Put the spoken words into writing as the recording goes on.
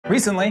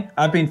Recently,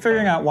 I've been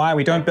figuring out why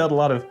we don't build a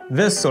lot of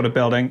this sort of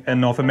building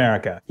in North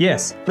America.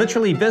 Yes,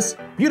 literally this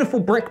beautiful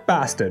brick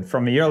bastard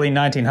from the early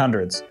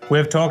 1900s.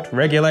 We've talked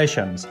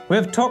regulations.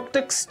 We've talked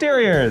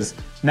exteriors.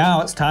 Now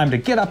it's time to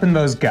get up in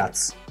those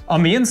guts.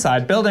 On the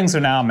inside, buildings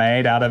are now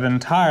made out of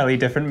entirely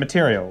different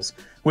materials,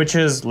 which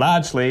is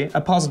largely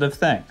a positive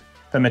thing.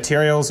 The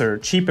materials are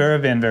cheaper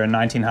than their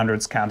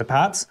 1900s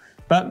counterparts,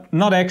 but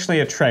not actually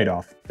a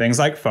trade-off. Things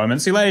like foam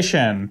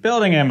insulation,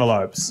 building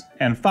envelopes,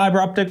 and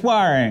fiber optic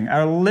wiring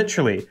are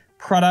literally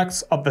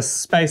products of the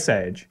space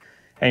age.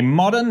 A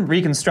modern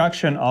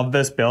reconstruction of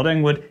this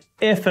building would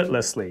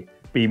effortlessly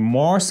be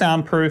more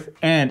soundproof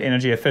and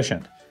energy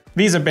efficient.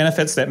 These are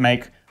benefits that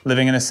make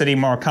living in a city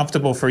more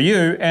comfortable for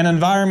you and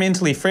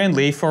environmentally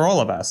friendly for all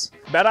of us.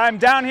 But I'm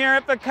down here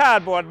at the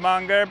cardboard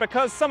monger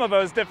because some of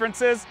those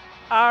differences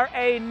are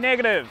a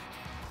negative.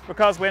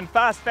 Because when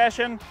fast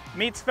fashion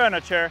meets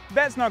furniture,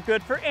 that's not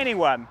good for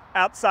anyone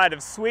outside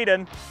of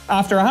Sweden.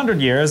 After 100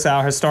 years,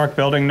 our historic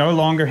building no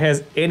longer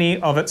has any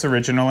of its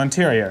original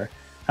interior.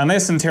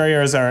 Unless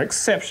interiors are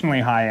exceptionally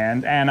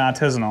high-end and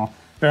artisanal,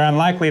 they're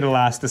unlikely to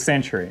last a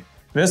century.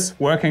 This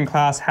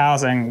working-class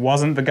housing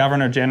wasn't the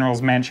Governor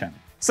General's mansion.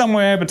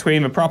 Somewhere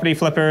between the property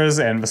flippers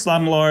and the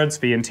slumlords,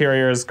 the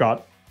interiors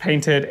got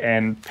painted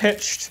and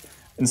pitched,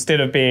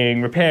 instead of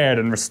being repaired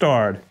and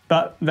restored.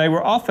 But they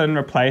were often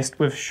replaced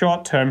with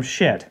short-term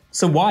shit.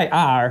 So why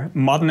are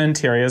modern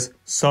interiors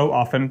so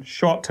often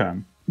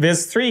short-term?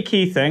 There's three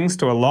key things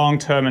to a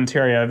long-term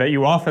interior that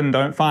you often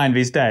don't find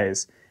these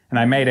days, and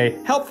I made a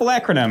helpful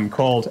acronym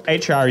called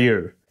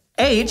HRU.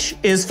 H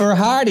is for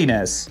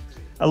hardiness.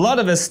 A lot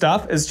of this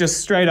stuff is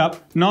just straight up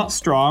not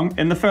strong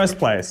in the first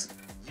place.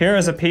 Here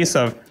is a piece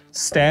of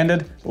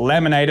standard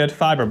laminated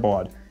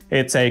fiberboard.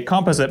 It's a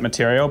composite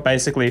material,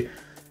 basically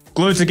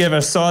glued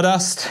together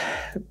sawdust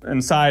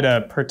inside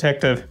a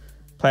protective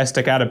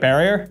plastic outer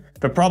barrier.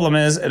 The problem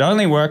is it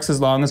only works as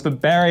long as the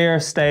barrier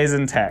stays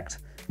intact.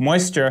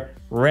 Moisture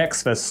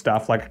wrecks this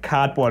stuff like a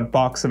cardboard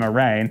box in the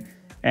rain,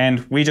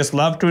 and we just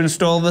love to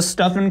install this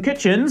stuff in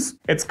kitchens.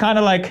 It's kind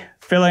of like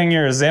filling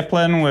your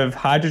Zeppelin with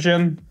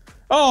hydrogen.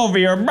 Oh,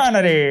 the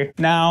urbanity!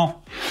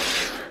 Now,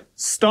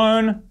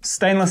 stone,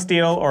 stainless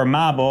steel, or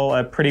marble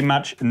are pretty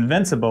much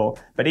invincible,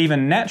 but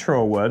even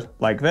natural wood,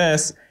 like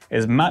this,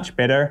 is much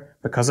better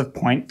because of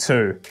point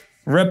 2.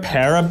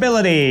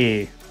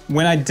 Repairability.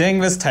 When I ding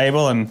this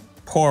table and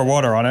pour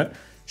water on it,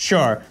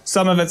 sure,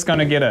 some of it's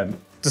gonna get in,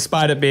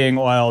 despite it being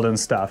oiled and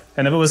stuff.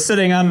 And if it was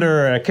sitting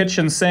under a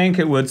kitchen sink,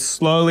 it would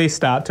slowly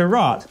start to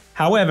rot.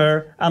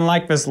 However,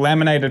 unlike this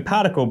laminated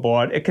particle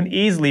board, it can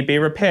easily be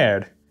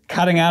repaired.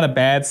 Cutting out a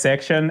bad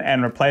section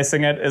and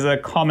replacing it is a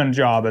common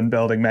job in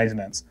building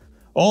maintenance.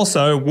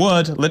 Also,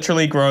 wood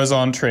literally grows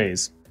on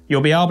trees.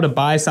 You'll be able to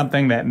buy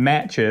something that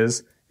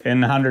matches in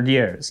 100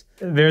 years.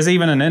 There's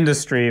even an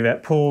industry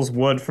that pulls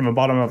wood from the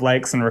bottom of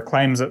lakes and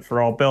reclaims it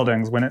for old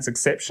buildings when it's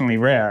exceptionally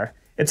rare.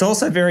 It's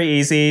also very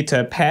easy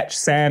to patch,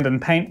 sand,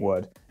 and paint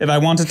wood. If I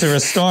wanted to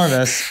restore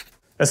this,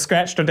 a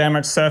scratched or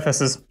damaged surface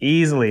is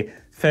easily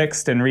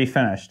fixed and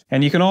refinished.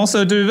 And you can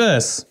also do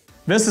this.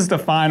 This is the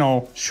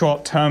final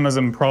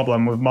short-termism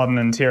problem with modern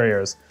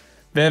interiors.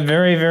 They're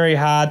very, very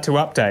hard to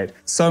update.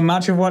 So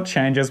much of what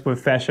changes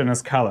with fashion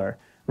is color.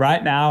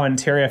 Right now,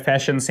 interior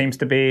fashion seems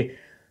to be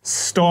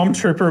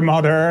Stormtrooper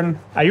modern.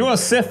 Are you a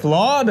Sith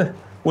Lord?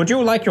 Would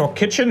you like your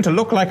kitchen to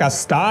look like a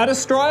Star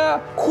Destroyer?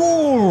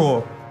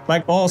 Cool!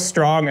 Like all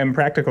strong and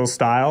practical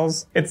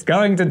styles, it's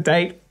going to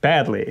date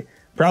badly.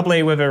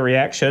 Probably with a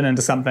reaction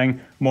into something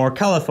more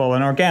colorful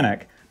and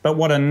organic. But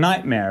what a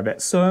nightmare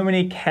that so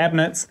many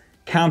cabinets,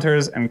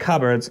 counters, and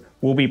cupboards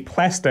will be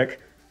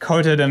plastic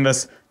coated in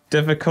this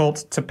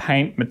difficult to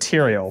paint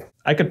material.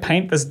 I could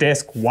paint this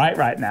desk white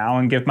right now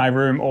and give my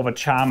room all the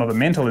charm of a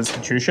mental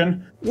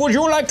institution. Would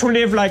you like to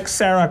live like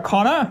Sarah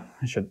Connor?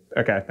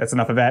 Okay, that's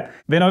enough of that.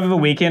 Then over the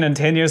weekend in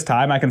 10 years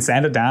time, I can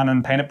sand it down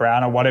and paint it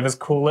brown or whatever's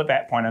cool at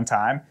that point in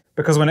time.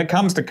 Because when it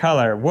comes to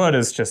color, wood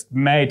is just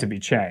made to be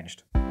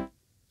changed.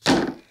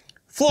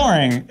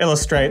 Flooring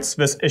illustrates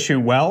this issue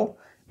well.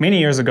 Many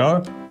years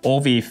ago,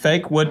 all the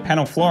fake wood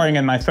panel flooring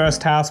in my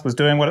first house was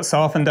doing what it so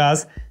often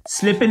does,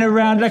 slipping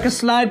around like a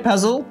slide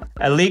puzzle.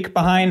 A leak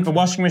behind the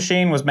washing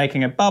machine was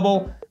making it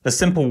bubble. The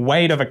simple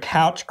weight of a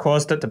couch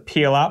caused it to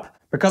peel up.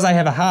 Because I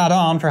have a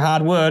hard-on for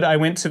hard wood, I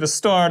went to the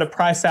store to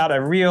price out a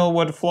real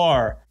wood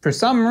floor. For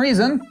some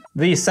reason,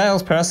 the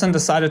salesperson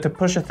decided to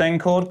push a thing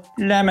called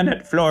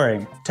laminate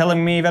flooring,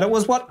 telling me that it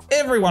was what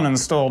everyone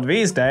installed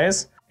these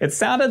days. It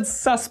sounded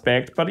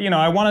suspect, but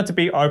I wanted to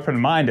be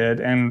open-minded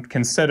and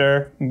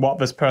consider what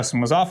this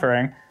person was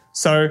offering.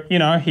 So,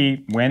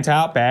 he went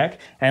out back,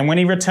 and when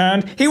he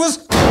returned, he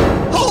was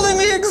holding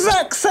the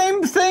exact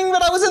same thing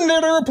that I was in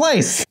there to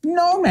replace.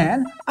 No,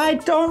 man, I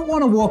don't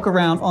want to walk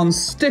around on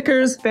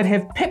stickers that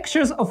have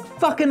pictures of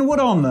fucking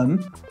wood on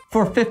them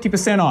for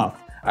 50% off.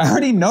 I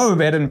already know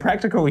that in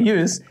practical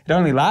use, it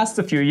only lasts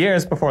a few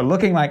years before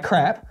looking like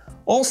crap.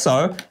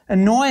 Also,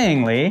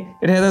 annoyingly,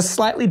 it had a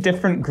slightly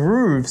different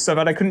groove so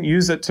that I couldn't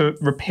use it to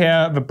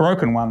repair the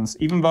broken ones,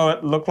 even though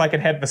it looked like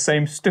it had the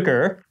same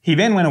sticker. He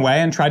then went away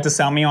and tried to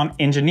sell me on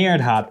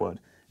engineered hardwood.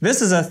 This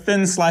is a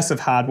thin slice of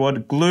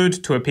hardwood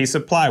glued to a piece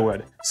of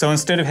plywood. So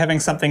instead of having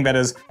something that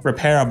is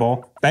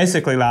repairable,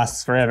 basically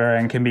lasts forever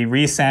and can be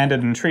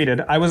resanded and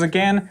treated, I was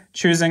again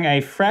choosing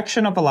a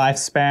fraction of a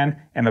lifespan,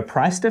 and the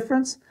price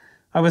difference?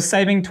 I was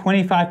saving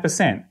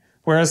 25%,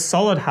 whereas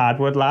solid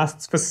hardwood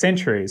lasts for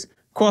centuries.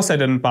 Of course I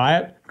didn't buy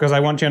it, because I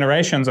want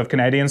generations of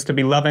Canadians to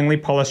be lovingly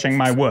polishing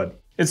my wood.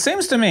 It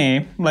seems to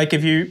me like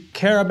if you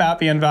care about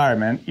the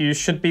environment, you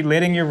should be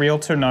letting your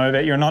realtor know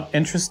that you're not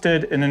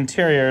interested in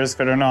interiors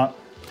that are not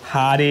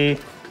hardy,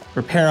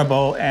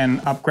 repairable, and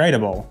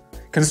upgradable.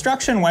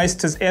 Construction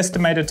waste is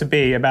estimated to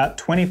be about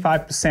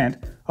 25%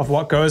 of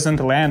what goes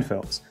into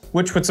landfills,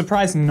 which would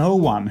surprise no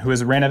one who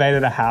has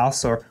renovated a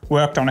house or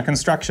worked on a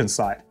construction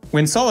site.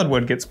 When solid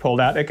wood gets pulled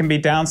out, it can be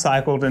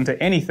downcycled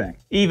into anything,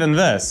 even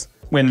this.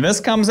 When this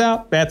comes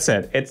out, that's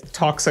it. It's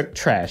toxic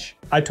trash.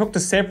 I talked to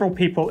several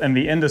people in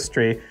the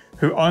industry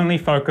who only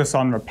focus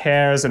on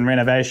repairs and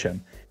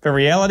renovation. The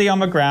reality on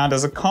the ground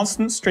is a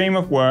constant stream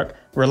of work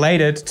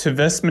related to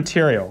this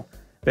material.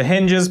 The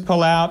hinges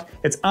pull out,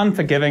 it's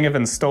unforgiving if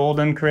installed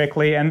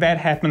incorrectly, and that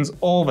happens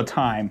all the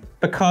time.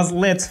 Because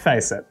let's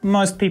face it,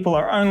 most people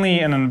are only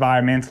an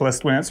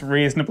environmentalist when it's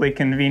reasonably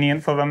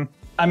convenient for them.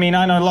 I mean,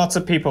 I know lots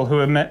of people who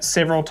emit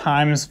several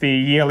times the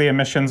yearly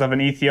emissions of an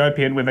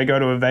Ethiopian when they go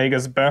to a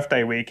Vegas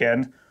birthday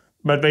weekend,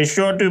 but they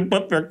sure do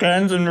put their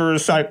cans in the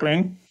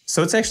recycling.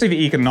 So it's actually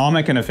the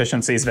economic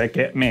inefficiencies that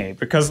get me,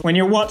 because when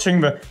you're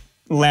watching the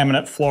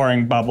laminate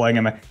flooring bubbling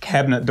and the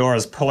cabinet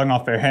doors pulling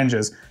off their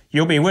hinges,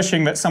 you'll be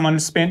wishing that someone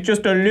spent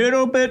just a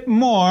little bit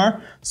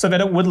more so that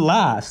it would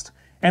last.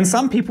 And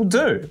some people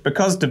do,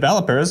 because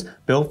developers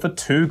build for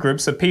two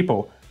groups of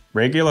people: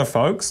 regular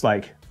folks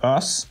like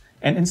us,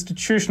 and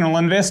institutional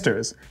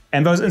investors.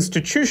 And those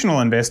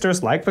institutional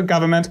investors, like the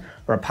government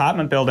or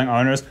apartment building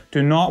owners,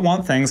 do not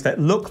want things that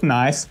look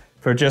nice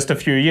for just a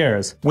few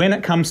years. When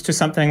it comes to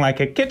something like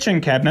a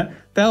kitchen cabinet,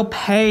 they'll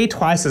pay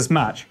twice as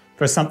much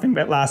for something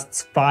that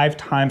lasts 5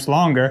 times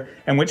longer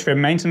and which their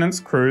maintenance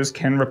crews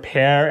can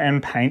repair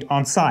and paint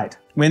on site.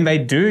 When they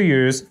do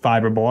use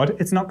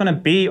fiberboard, it's not going to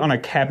be on a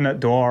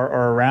cabinet door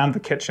or around the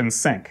kitchen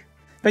sink.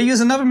 They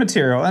use another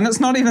material, and it's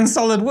not even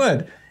solid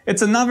wood.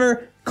 It's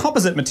another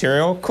composite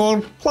material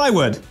called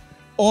plywood.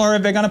 Or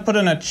if they're going to put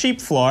in a cheap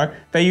floor,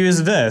 they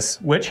use this,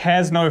 which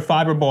has no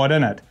fiberboard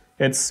in it.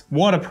 It's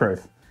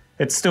waterproof.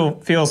 It still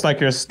feels like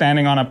you're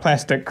standing on a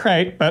plastic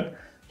crate, but,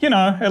 you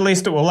know, at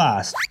least it will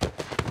last.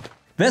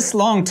 This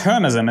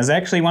long-termism is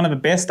actually one of the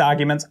best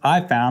arguments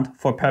I've found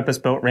for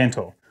purpose-built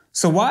rental.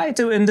 So why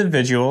do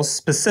individuals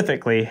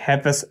specifically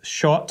have this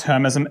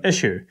short-termism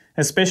issue,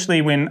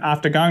 especially when,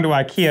 after going to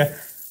IKEA,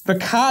 the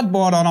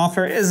cardboard on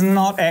offer is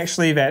not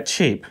actually that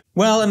cheap?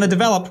 Well, in the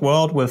developed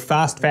world with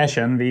fast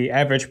fashion, the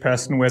average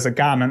person wears a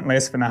garment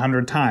less than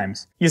 100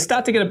 times. You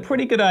start to get a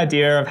pretty good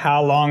idea of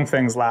how long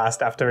things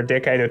last after a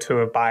decade or two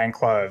of buying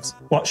clothes.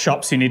 What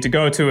shops you need to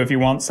go to if you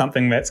want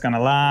something that's going to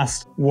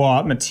last,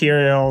 what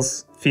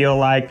materials feel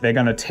like they're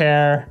going to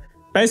tear.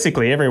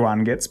 Basically,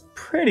 everyone gets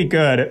pretty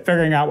good at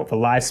figuring out what the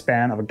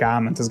lifespan of a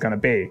garment is going to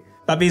be.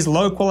 But these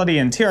low-quality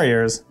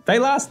interiors, they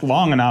last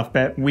long enough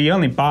that we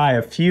only buy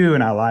a few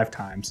in our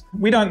lifetimes.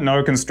 We don't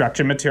know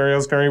construction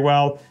materials very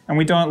well, and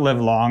we don't live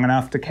long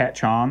enough to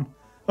catch on.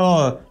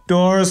 Oh,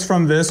 doors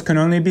from this can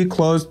only be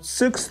closed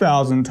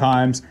 6,000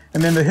 times,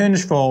 and then the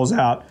hinge falls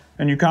out,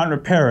 and you can't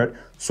repair it,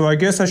 so I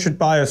guess I should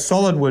buy a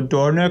solid wood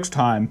door next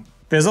time.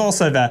 There's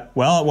also the,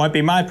 well, it won't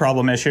be my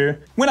problem issue.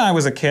 When I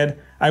was a kid,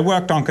 I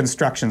worked on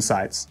construction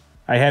sites.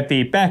 I had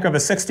the back of a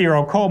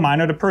 60-year-old coal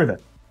miner to prove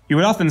it. You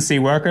would often see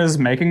workers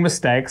making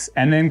mistakes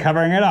and then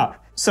covering it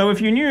up. So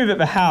if you knew that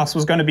the house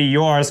was going to be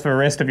yours for the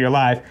rest of your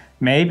life,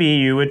 maybe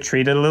you would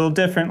treat it a little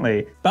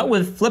differently. But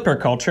with flipper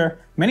culture,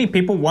 many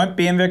people won't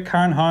be in their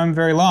current home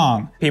very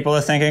long. People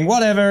are thinking,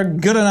 whatever,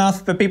 good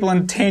enough that people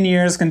in 10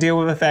 years can deal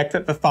with the fact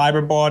that the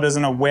fiberboard is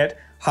in a wet,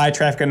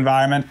 high-traffic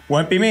environment.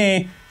 Won't be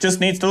me.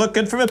 Just needs to look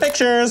good for the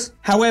pictures.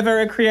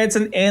 However, it creates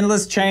an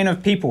endless chain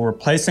of people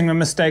replacing the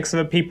mistakes of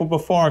the people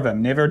before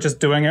them, never just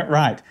doing it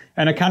right.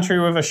 In a country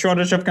with a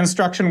shortage of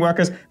construction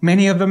workers,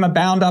 many of them are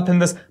bound up in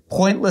this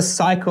pointless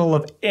cycle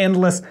of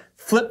endless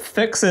flip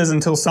fixes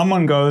until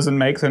someone goes and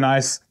makes a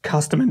nice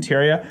custom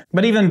interior.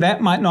 But even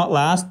that might not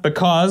last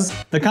because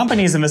the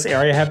companies in this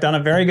area have done a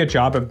very good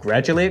job of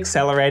gradually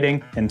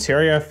accelerating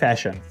interior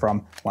fashion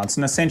from once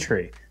in a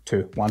century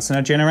to once in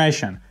a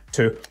generation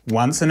to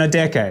once in a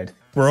decade.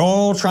 We're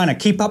all trying to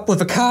keep up with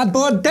the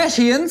cardboard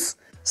Dashians,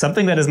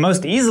 something that is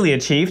most easily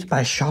achieved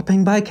by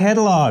shopping by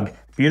catalog.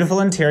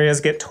 Beautiful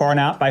interiors get torn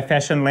out by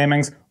fashion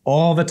lemmings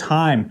all the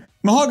time.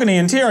 Mahogany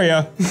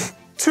interior,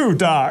 too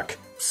dark,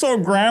 so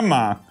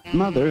grandma.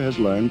 Mother has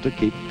learned to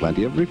keep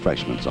plenty of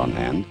refreshments on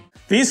hand.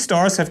 These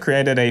stores have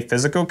created a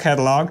physical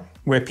catalog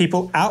where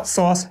people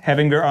outsource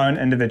having their own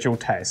individual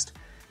taste.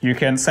 You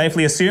can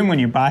safely assume when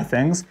you buy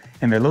things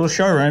in their little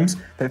showrooms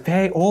that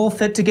they all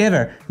fit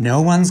together.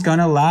 No one's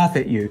gonna laugh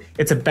at you.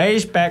 It's a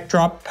beige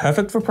backdrop,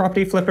 perfect for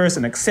property flippers,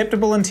 an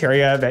acceptable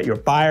interior that your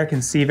buyer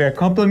can see their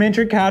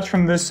complimentary couch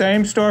from the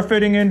same store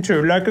fitting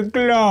into like a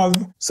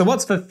glove. So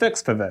what's the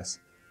fix for this?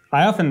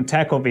 I often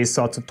tackle these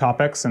sorts of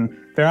topics, and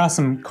there are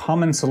some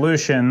common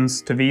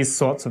solutions to these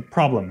sorts of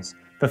problems.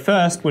 The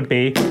first would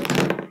be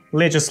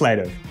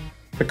legislative.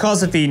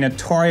 Because of the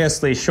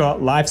notoriously short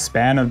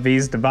lifespan of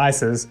these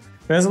devices,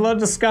 there's a lot of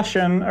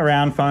discussion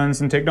around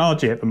phones and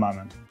technology at the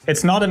moment.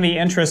 It's not in the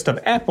interest of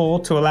Apple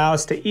to allow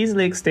us to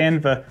easily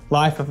extend the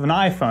life of an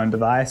iPhone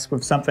device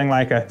with something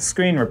like a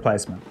screen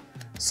replacement.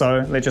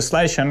 So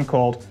legislation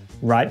called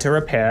Right to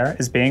Repair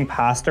is being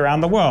passed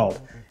around the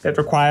world. It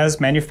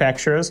requires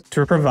manufacturers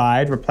to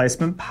provide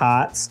replacement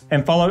parts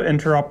and follow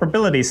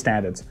interoperability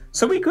standards.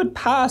 So we could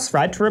pass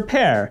Right to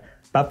Repair,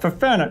 but for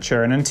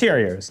furniture and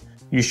interiors.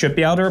 You should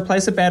be able to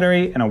replace a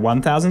battery in a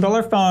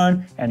 $1,000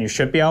 phone, and you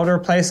should be able to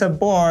replace a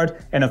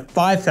board in a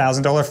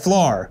 $5,000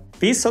 floor.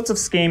 These sorts of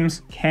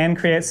schemes can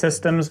create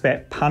systems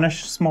that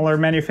punish smaller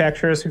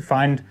manufacturers who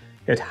find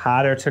it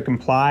harder to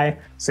comply,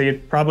 so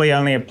you'd probably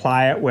only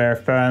apply it where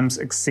firms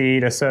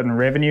exceed a certain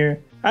revenue.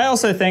 I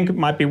also think it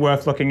might be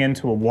worth looking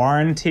into a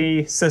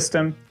warranty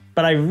system,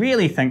 but I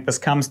really think this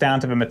comes down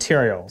to the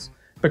materials.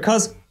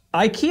 Because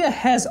IKEA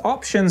has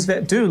options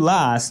that do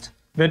last,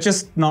 they're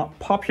just not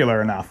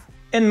popular enough.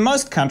 In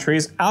most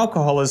countries,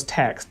 alcohol is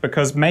taxed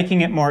because making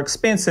it more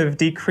expensive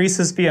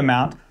decreases the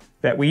amount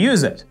that we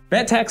use it.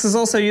 That tax is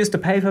also used to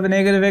pay for the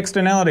negative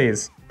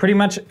externalities. Pretty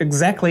much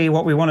exactly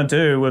what we want to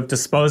do with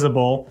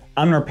disposable,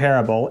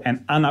 unrepairable,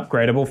 and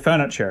unupgradable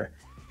furniture.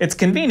 It's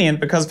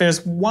convenient because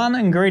there's one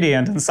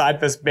ingredient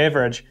inside this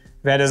beverage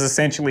that is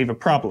essentially the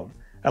problem,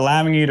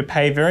 allowing you to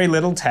pay very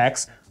little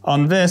tax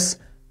on this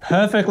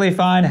perfectly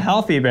fine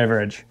healthy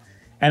beverage,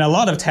 and a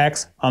lot of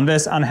tax on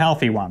this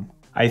unhealthy one.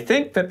 I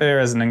think that there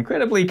is an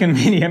incredibly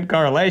convenient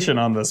correlation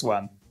on this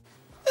one.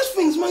 This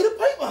thing's made of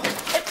paper.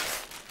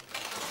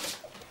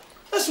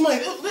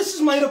 This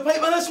is made of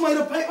paper, that's made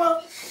of paper.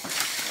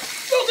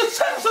 Look, the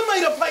taps are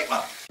made of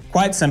paper.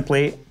 Quite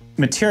simply,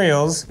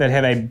 materials that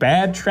have a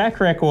bad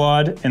track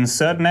record in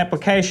certain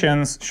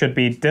applications should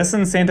be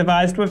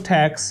disincentivized with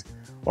tax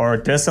or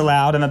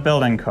disallowed in a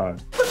building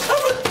code.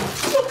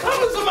 The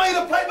cupboards are made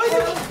of paper.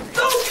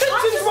 The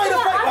kitchen's made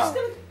of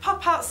paper.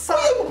 Pop outside.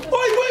 Where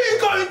are you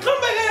going?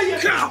 Come back here,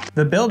 you cow.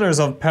 The builders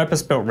of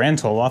purpose-built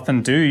rental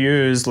often do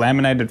use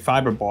laminated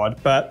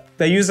fiberboard, but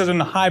they use it in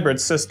a hybrid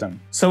system.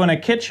 So in a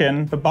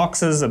kitchen, the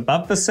boxes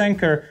above the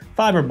sink are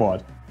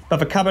fiberboard. But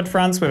for cupboard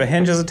fronts where the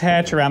hinges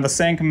attach around the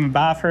sink and the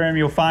bathroom,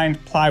 you'll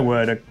find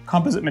plywood, a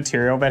composite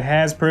material that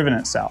has proven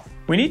itself.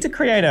 We need to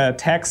create a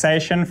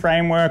taxation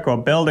framework or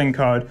building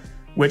code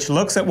which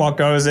looks at what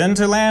goes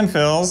into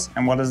landfills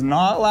and what is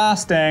not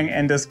lasting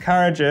and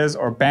discourages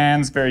or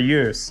bans their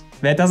use.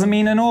 That doesn't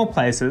mean in all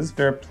places.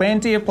 There are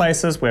plenty of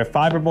places where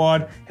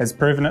fiberboard has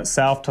proven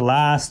itself to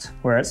last,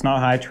 where it's not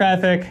high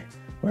traffic,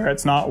 where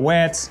it's not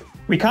wet.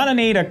 We kind of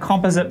need a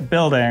composite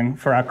building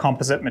for our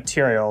composite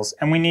materials,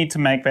 and we need to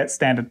make that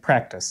standard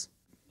practice.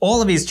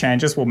 All of these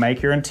changes will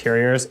make your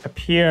interiors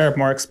appear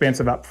more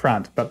expensive up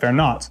front, but they're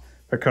not,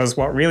 because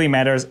what really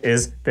matters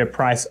is their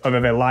price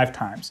over their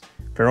lifetimes.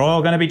 They're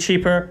all going to be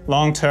cheaper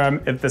long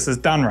term if this is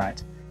done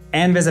right.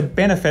 And there's a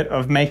benefit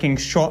of making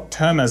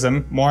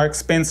short-termism more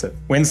expensive.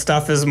 When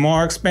stuff is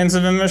more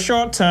expensive in the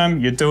short term,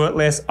 you do it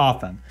less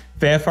often,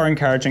 therefore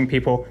encouraging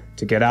people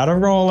to get out a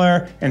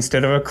roller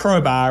instead of a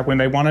crowbar when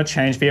they want to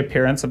change the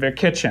appearance of their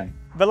kitchen.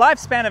 The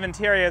lifespan of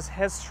interiors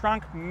has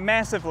shrunk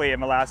massively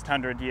in the last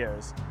 100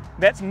 years.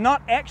 That's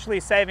not actually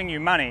saving you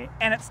money,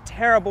 and it's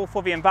terrible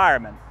for the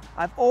environment.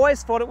 I've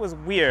always thought it was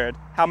weird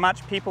how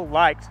much people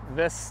liked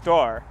this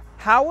store.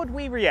 How would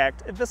we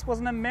react if this was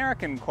an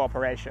American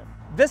corporation?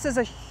 This is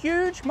a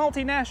huge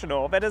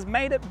multinational that has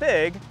made it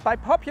big by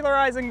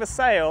popularizing the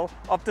sale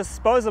of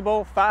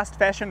disposable fast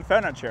fashion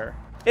furniture.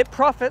 It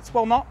profits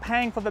while not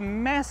paying for the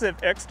massive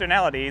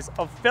externalities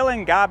of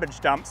filling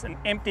garbage dumps and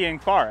emptying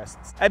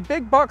forests. A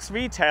big box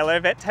retailer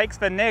that takes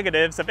the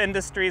negatives of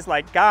industries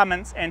like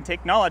garments and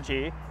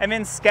technology and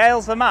then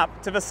scales them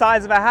up to the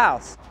size of a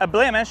house. A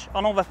blemish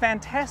on all the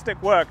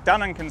fantastic work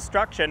done in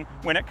construction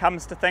when it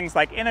comes to things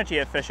like energy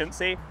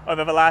efficiency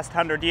over the last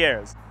 100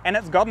 years. And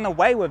it's gotten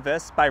away with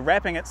this by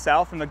wrapping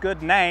itself in the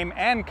good name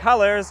and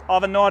colors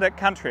of a Nordic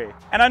country.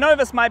 And I know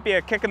this might be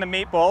a kick in the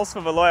meatballs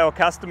for the loyal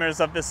customers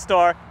of this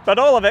store, but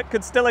all of it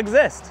could still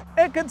exist.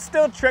 It could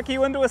still trick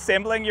you into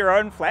assembling your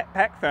own flat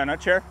pack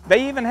furniture.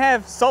 They even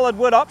have solid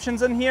wood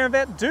options in here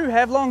that do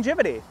have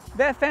longevity.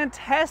 They're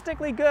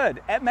fantastically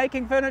good at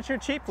making furniture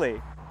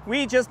cheaply.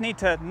 We just need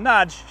to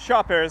nudge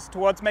shoppers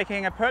towards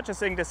making a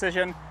purchasing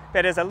decision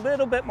that is a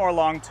little bit more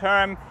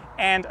long-term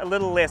and a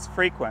little less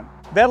frequent.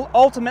 They'll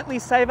ultimately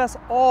save us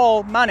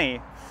all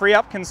money, free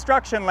up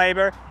construction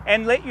labor,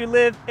 and let you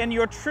live in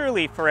your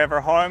truly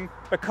forever home,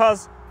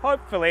 because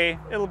hopefully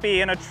it'll be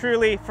in a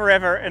truly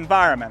forever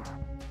environment.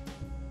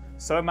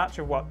 So much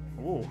of what,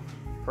 ooh,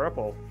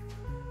 purple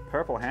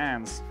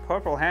hands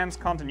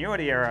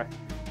continuity error.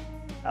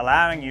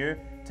 allowing you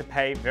to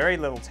pay very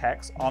little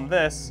tax on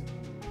this,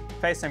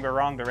 facing the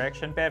wrong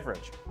direction,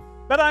 beverage.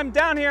 But I'm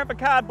down here at the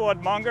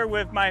Cardboard Monger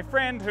with my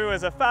friend who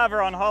is a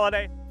father on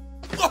holiday.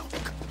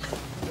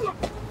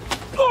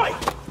 Oi!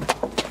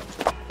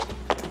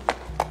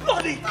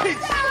 Bloody kids!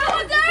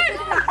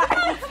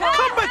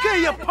 Come back here,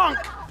 you punk!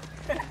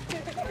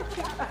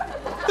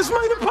 It's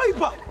made of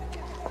paper!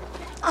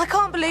 I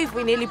can't believe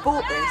we nearly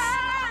bought this.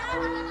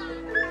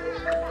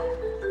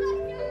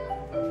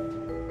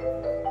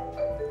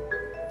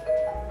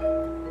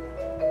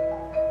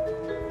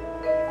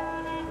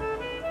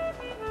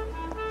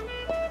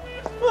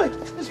 Oi,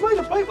 it's made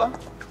of paper.